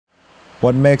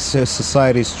What makes a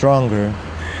society stronger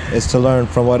is to learn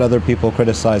from what other people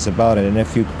criticize about it. And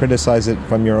if you criticize it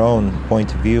from your own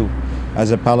point of view, as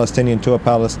a Palestinian to a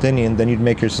Palestinian, then you'd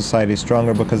make your society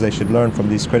stronger because they should learn from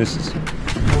these criticisms.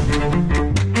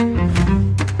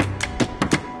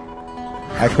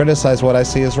 I criticize what I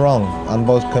see is wrong on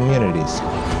both communities.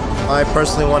 I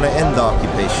personally want to end the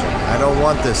occupation. I don't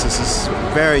want this. This is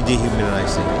very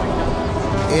dehumanizing.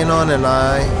 Inon and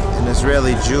I, an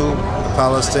Israeli Jew, a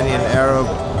Palestinian Arab,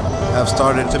 have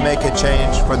started to make a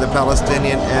change for the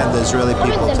Palestinian and the Israeli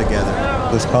people together.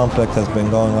 This conflict has been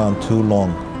going on too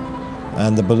long,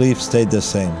 and the belief stayed the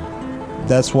same.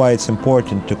 That's why it's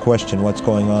important to question what's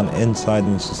going on inside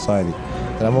the society.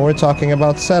 And I mean, we're talking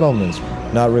about settlements,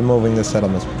 not removing the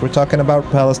settlements. We're talking about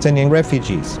Palestinian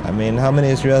refugees. I mean, how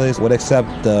many Israelis would accept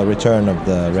the return of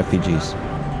the refugees?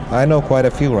 I know quite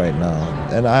a few right now,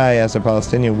 and I, as a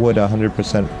Palestinian, would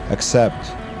 100%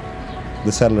 accept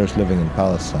the settlers living in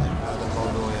Palestine.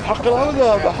 حق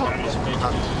العودة هذا حق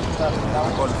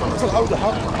العودة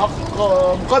حق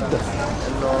مقدس.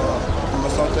 إنه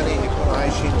المستوطنين يكونوا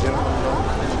عايشين جيراننا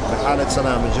بحالة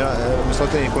سلام،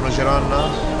 المستوطنين يكونوا جيراننا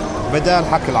بدال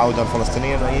حق العودة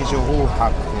الفلسطينيين يجوا هو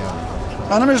حق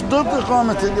يعني. أنا مش ضد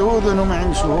إقامة اليهود إنهم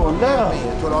يعيشوا هون، لا.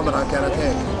 طول عمرها كانت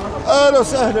هيك. أهلا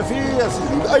وسهلا فيه يا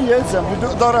سيدي، أي إنسان بده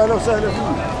يقدر أهلا وسهلا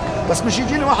فيه، بس مش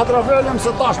يجي لي واحد رافع لي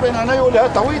 16 بين عيني ويقول لي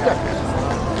هات هويتك.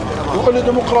 يقول لي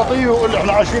ديمقراطية ويقول لي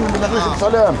احنا عايشين بنعيش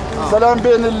بسلام، سلام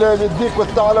بين الديك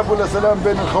والثعلب ولا سلام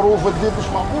بين الخروف والديك، مش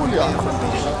معقول يعني.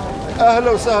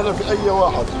 أهلا وسهلا في أي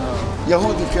واحد،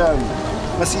 يهودي كان،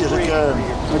 مسيحي كان،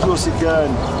 مجوسي كان،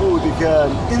 بوذي كان،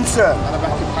 إنسان. أنا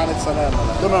بحكي بحالة سلام.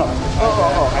 تمام.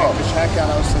 مش هيك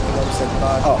أنا مش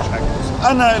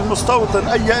هيك. أنا المستوطن،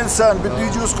 أي إنسان بده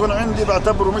يجي يسكن عندي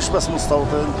بعتبره مش بس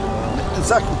مستوطن،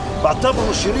 إنسان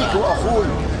بعتبره شريكي وأخوي.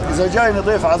 إذا جايني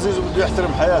ضيف عزيز وبده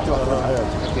يحترم حياتي واحترم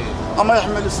حياتي. أما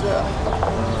يحمل سلاح.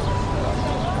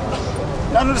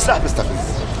 لأنه السلاح بيستفز.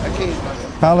 أكيد.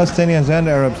 Palestinians and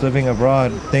Arabs living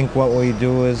abroad think what we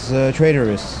do is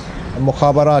traitorous.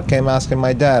 Mukhabarat came asking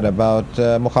my dad about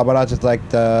Mukhabarat is like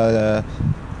the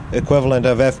equivalent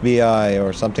of FBI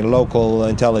or something, local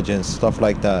intelligence, stuff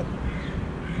like that.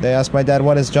 They asked my dad,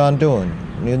 what is John doing?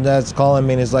 And dad's calling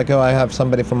me and he's like, oh, I have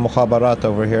somebody from Mukhabarat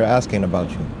over here asking about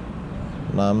you.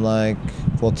 And I'm like,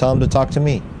 well, tell him to talk to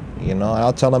me. You know,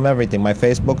 I'll tell him everything. My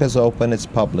Facebook is open, it's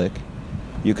public.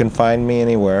 You can find me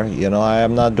anywhere. You know, I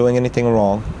am not doing anything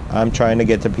wrong. I'm trying to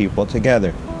get the people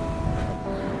together.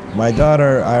 My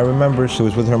daughter, I remember she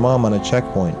was with her mom on a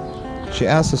checkpoint. She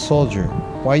asked the soldier,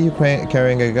 why are you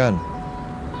carrying a gun?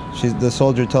 The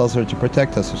soldier tells her to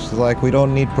protect us. She's like, we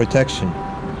don't need protection.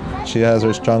 She has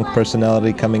her strong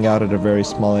personality coming out at a very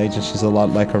small age, and she's a lot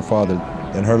like her father.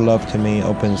 And her love to me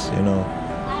opens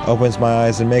my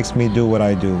eyes and makes me do what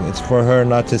I do. It's for her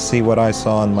not to see what I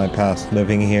saw in my past,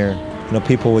 living here. You know,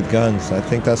 people with guns. I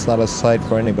think that's not a sight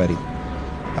for anybody.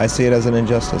 I see it as an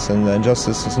injustice, and the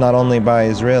injustice is not only by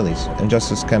Israelis.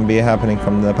 Injustice can be happening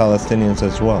from the Palestinians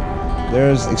as well.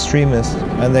 There's extremists,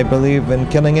 and they believe in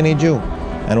killing any Jew.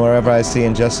 And wherever I see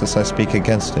injustice, I speak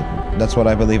against it. That's what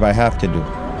I believe I have to do.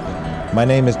 My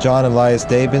name is John Elias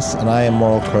Dabis, and I am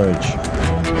Moral Courage.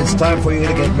 It's time for you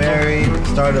to get married,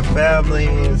 start a family,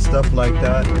 and stuff like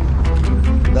that.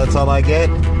 That's all I get?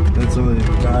 That's all.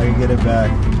 Nah, you get it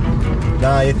back.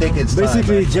 Nah, you think it's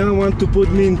basically time, John wants to put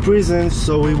me in prison,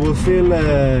 so he will feel,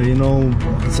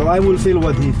 so I will feel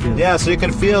what he feels. Yeah, so you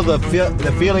can feel the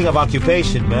feeling of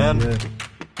occupation, man. Yeah.